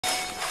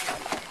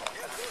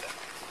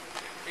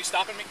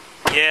stopping me?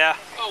 Yeah.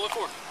 Oh, what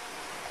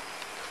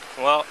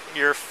for? Well,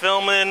 you're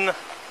filming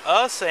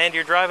us and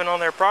you're driving on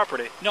their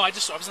property. No, I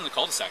was in the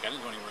cul-de-sac. I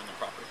didn't go anywhere in their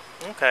property.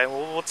 Okay,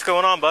 well, what's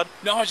going on, bud?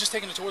 No, I was just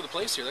taking a tour of the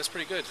place here. That's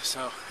pretty good.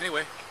 So,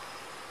 anyway,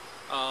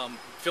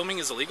 filming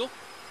is illegal?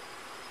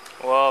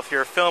 Well, if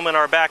you're filming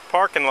our back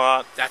parking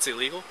lot... That's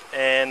illegal?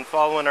 And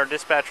following our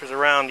dispatchers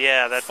around,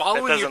 yeah, that doesn't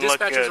look good. Following your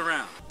dispatchers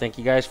around. Thank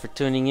you guys for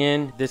tuning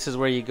in. This is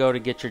where you go to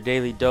get your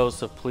daily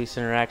dose of police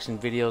interaction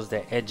videos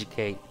that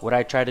educate. What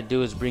I try to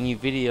do is bring you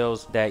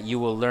videos that you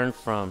will learn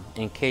from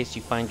in case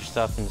you find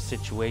yourself in a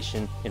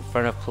situation in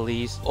front of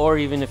police, or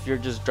even if you're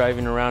just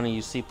driving around and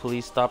you see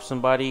police stop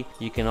somebody,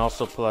 you can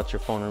also pull out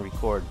your phone and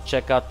record.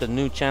 Check out the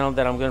new channel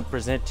that I'm going to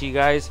present to you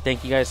guys.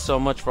 Thank you guys so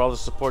much for all the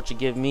support you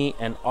give me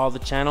and all the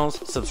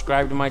channels.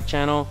 Subscribe to my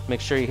channel.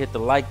 Make sure you hit the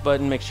like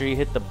button. Make sure you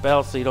hit the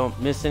bell so you don't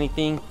miss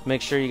anything.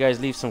 Make sure you guys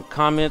leave some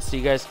comments so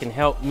you guys can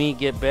help me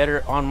get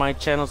better on my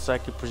channel so I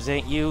can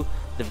present you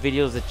the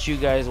videos that you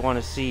guys want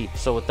to see.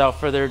 So without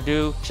further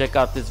ado, check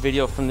out this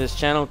video from this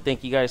channel.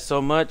 Thank you guys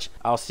so much.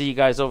 I'll see you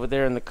guys over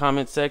there in the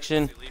comment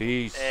section.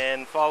 Peace.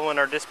 And following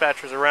our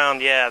dispatchers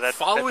around, yeah, that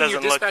doesn't look good. Following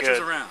your dispatchers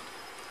around.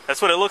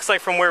 That's what it looks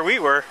like from where we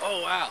were.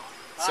 Oh, wow.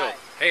 So, Hi.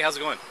 hey, how's it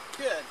going?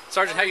 Good.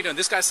 Sergeant, how you doing?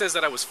 This guy says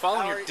that I was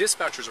following your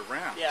dispatchers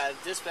around. Yeah,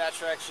 the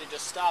dispatcher actually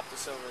just stopped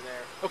us over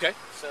there. Okay.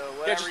 So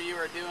whatever you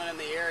were doing in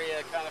the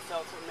area kind of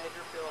made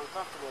her feel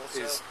uncomfortable.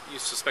 So. You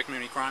suspect me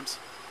of any crimes?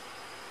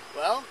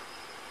 Well,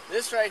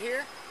 this right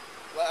here,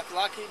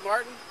 Lockheed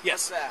Martin.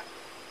 Yes. What's that?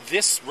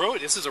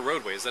 This is a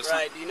roadway. Is that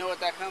right? Do you know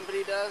what that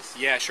company does?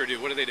 Yeah, I sure do.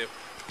 What do they do?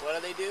 What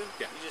do they do?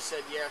 Yeah. You just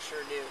said, yeah,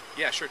 sure do.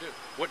 Yeah, sure do.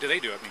 What do they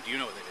do? I mean, do you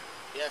know what they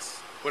do? Yes.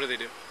 What do they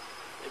do?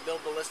 They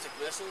build ballistic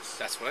missiles.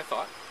 That's what I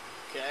thought.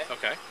 Okay.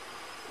 Okay.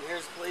 And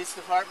here's the police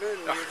department,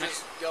 and you're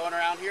just going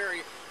around here.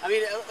 I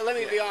mean, let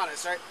me be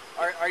honest.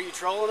 Are you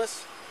trolling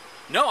us?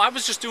 No, I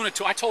was just doing a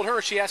tour. I told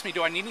her. She asked me,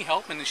 "Do I need any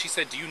help?" And then she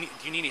said, "Do you need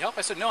any help?"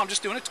 I said, "No, I'm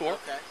just doing a tour."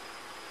 Okay.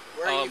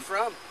 Where are you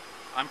from?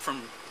 I'm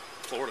from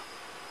Florida.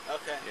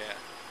 Okay. Yeah.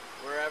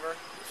 Wherever.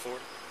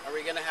 Florida. Are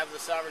we gonna have the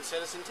sovereign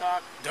citizen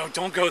talk?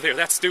 Don't go there.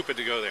 That's stupid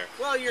to go there.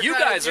 Well, you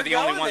guys are the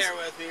only ones. There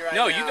with me right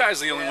no, now. you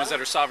guys are the only ones that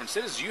are sovereign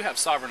citizens. You have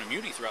sovereign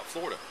immunity throughout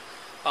Florida.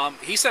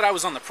 He said I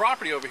was on the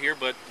property over here,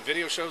 but the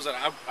video shows that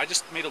I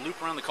just made a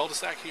loop around the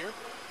cul-de-sac here.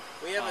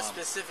 We have a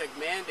specific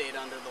mandate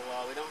under the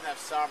law. We don't have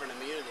sovereign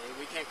immunity.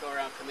 We can't go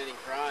around committing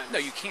crimes. No,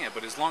 you can't.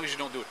 But as long as you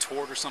don't do a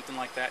tort or something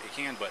like that, you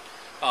can. But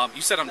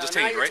you said I'm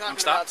detaining, right? I'm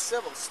talking about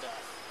civil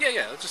stuff. Yeah,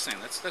 yeah. I was just saying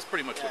that's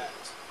pretty much what it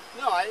is.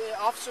 No,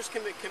 officers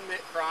can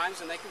commit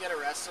crimes and they can get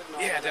arrested and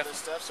all that other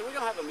stuff. So we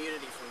don't have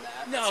immunity from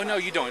that. No,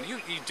 you don't. You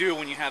do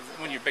when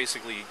you're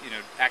basically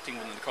acting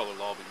within the color of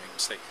law, but you make a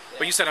mistake. Yeah.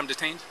 But you said I'm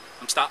detained.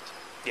 I'm stopped.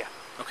 Yeah.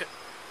 Okay.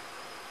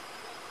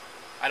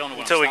 I don't know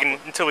what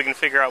until we can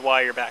figure out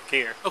why you're back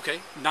here. Okay.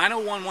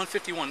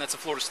 901-151. That's a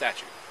Florida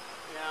statute.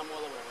 Yeah, I'm well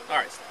aware of that. All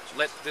right.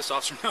 Let this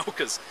officer know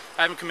because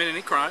I haven't committed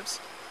any crimes.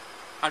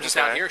 I'm just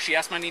out here. She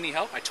asked me I need any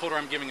help. I told her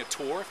I'm giving a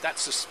tour. If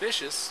that's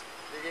suspicious.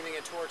 You're giving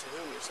a tour to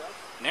whom, yourself?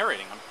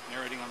 Narrating. I'm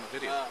narrating on the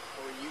video.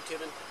 Or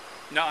YouTubing?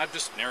 No, I'm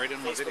just narrating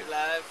on the video. Facebook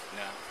Live?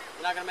 No.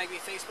 You're not going to make me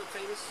Facebook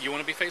famous? You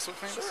want to be Facebook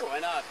famous? Sure, why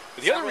not?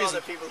 But the other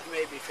reason. Other people who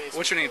made me Facebook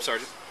What's your name,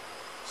 Sergeant?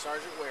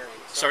 Sergeant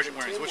Waring. Sergeant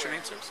Waring. What's your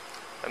name, sir?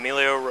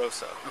 Emilio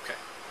Rosso. Okay.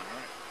 All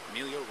right.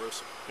 Emilio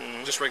Rosso.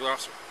 Mm-hmm. Just regular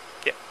officer?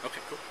 Yeah.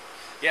 Okay, cool.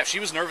 Yeah, if she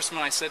was nervous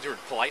when I said to her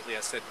politely, I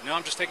said, no,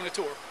 I'm just taking a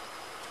tour.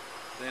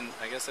 Then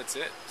I guess that's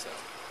it.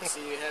 So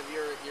you have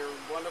your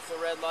wonderful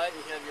red light,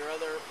 and you have your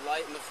other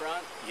light in the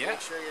front. Yeah. Make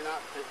sure you're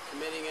not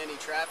committing any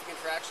traffic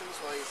infractions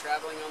while you're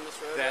traveling on this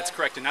road. That's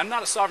correct. And I'm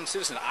not a sovereign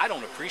citizen. I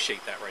don't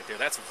appreciate that right there.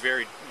 That's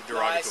very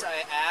derogatory. No,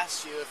 I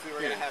asked you if we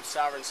were going to have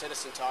sovereign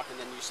citizen talk, and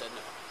then you said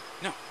no.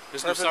 No,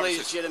 there's no sovereign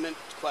citizen. Legitimate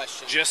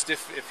question. Just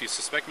if you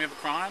suspect me of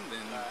a crime,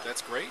 then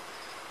that's great.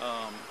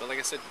 But like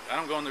I said, I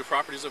don't go on their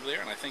properties over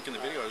there, and I think in the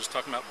video I was just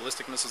talking about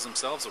ballistic missiles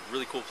themselves, a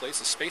really cool place.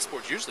 The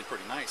spaceport's usually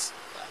pretty nice.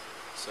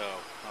 So,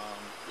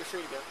 you're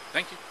free to go.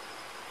 Thank you.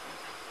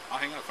 I'll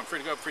hang out. If I'm free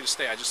to go, I'm free to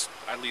stay. I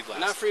leave last.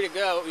 You're not free to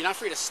go. You're not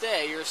free to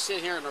stay. You're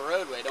sitting here in the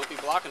roadway. Don't be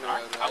blocking the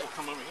roadway. I will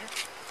come over here.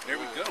 There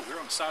we go. We're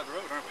on the side of the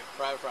road, aren't we?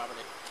 Private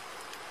property.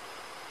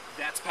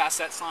 That's past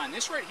that sign.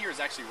 This right here is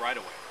actually right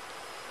away.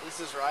 This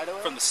is right away?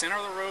 From the center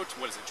of the road to,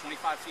 what is it,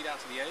 25 feet out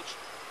to the edge?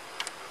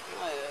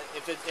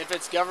 If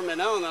it's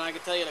government owned, then I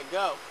can tell you to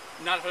go.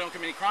 Not if I don't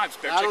commit any crimes.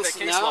 Better check that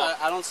case law.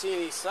 I don't see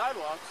any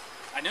sidewalks.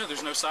 I know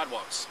there's no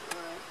sidewalks. All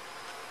right.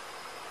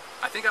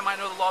 I think I might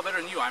know the law better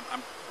than you.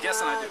 I'm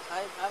guessing I do.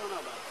 I don't know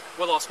about that.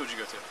 What law school did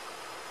you go to?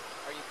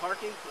 Are you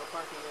parking? No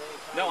parking at any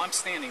time. No, I'm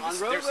standing. On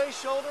roadway,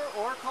 shoulder,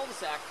 or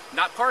cul-de-sac.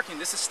 Not parking.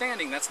 This is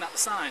standing. That's not the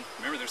sign.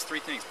 Remember, there's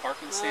three things: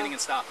 parking, standing,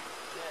 and stopping.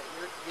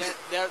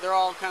 Yeah, they're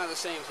all kind of the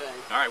same thing.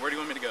 All right, where do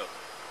you want me to go?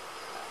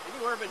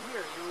 Anywhere but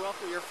here. You're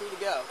welcome. You're free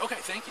to go.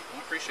 Okay, thank you. I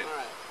appreciate it. All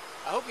right.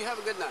 I hope you have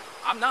a good night.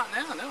 I'm not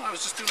now. No, I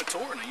was just doing a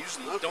tour, and I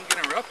usually don't get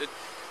interrupted.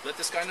 Let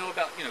this guy know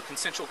about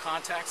consensual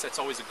contacts. That's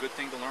always a good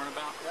thing to learn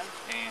about.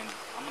 Yeah. And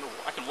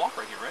I can walk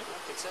right here, right?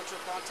 Yeah, consensual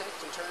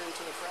contacts can turn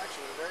into an infraction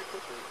very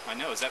quickly. I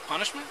know. Is that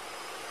punishment?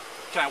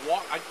 Can I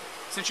walk?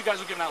 Since you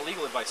guys are giving out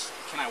legal advice,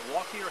 can I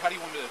walk here? Or how do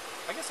you want me to?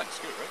 I guess I can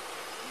scoot, right?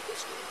 You can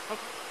scoot.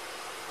 Okay.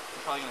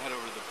 I'm probably gonna head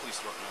over to the police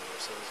department over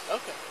there. So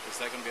Okay. is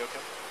that gonna be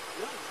okay?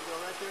 No, you can go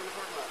right there in the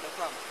parking lot. No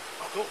problem.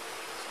 Oh, cool.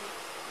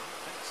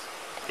 Thanks.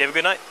 You have a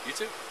good night. You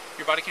too.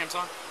 Your body cam's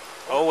on?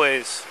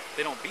 Always.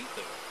 They don't beat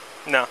though.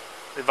 No,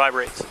 it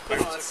vibrates.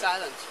 Put it on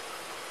silent.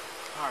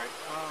 All right.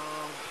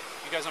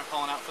 You guys aren't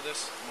calling out for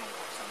this?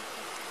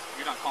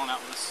 You're not calling out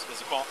for this as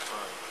a call?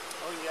 All right.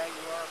 Oh yeah,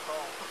 you are a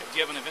call. Okay. Do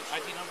you have an event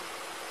ID number?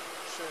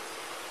 Sure.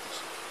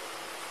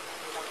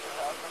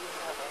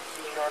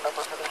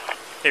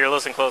 Here,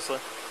 listen closely.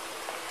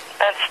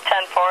 That's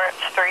 10-4,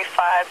 it's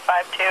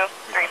 3552,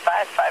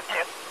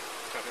 3552.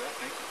 Copy that.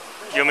 Thank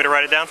you. You want me to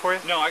write it down for you?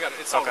 No, I got it.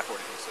 It's all Okay.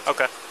 recorded here. So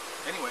Okay.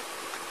 Anyway,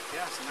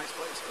 yeah, it's a nice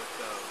place, but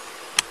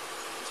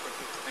it's quite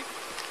good. Thank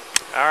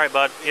you. All right,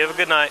 bud. You have a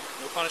good night.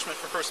 No punishment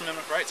for First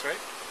Amendment rights, right?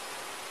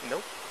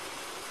 Nope.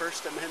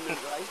 First Amendment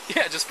right?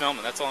 Yeah, just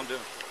filming. That's all I'm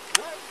doing.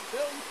 All right,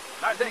 film.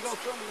 All right, thanks. Go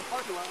film in the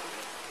parking lot.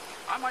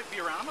 I might be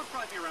around. I'm gonna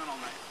probably be around all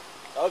night.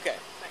 Okay.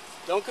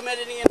 Don't commit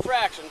any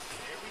infractions.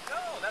 Here we go.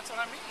 That's what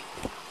I mean.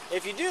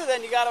 If you do,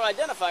 then you got to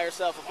identify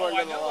yourself according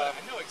to the law. I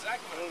know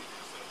exactly what I need to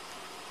do. So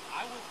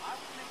I will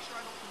make sure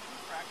I don't commit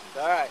infractions.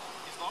 All right.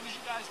 As long as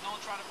you guys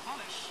don't try to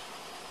punish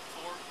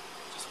for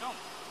just filming.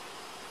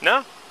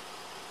 No,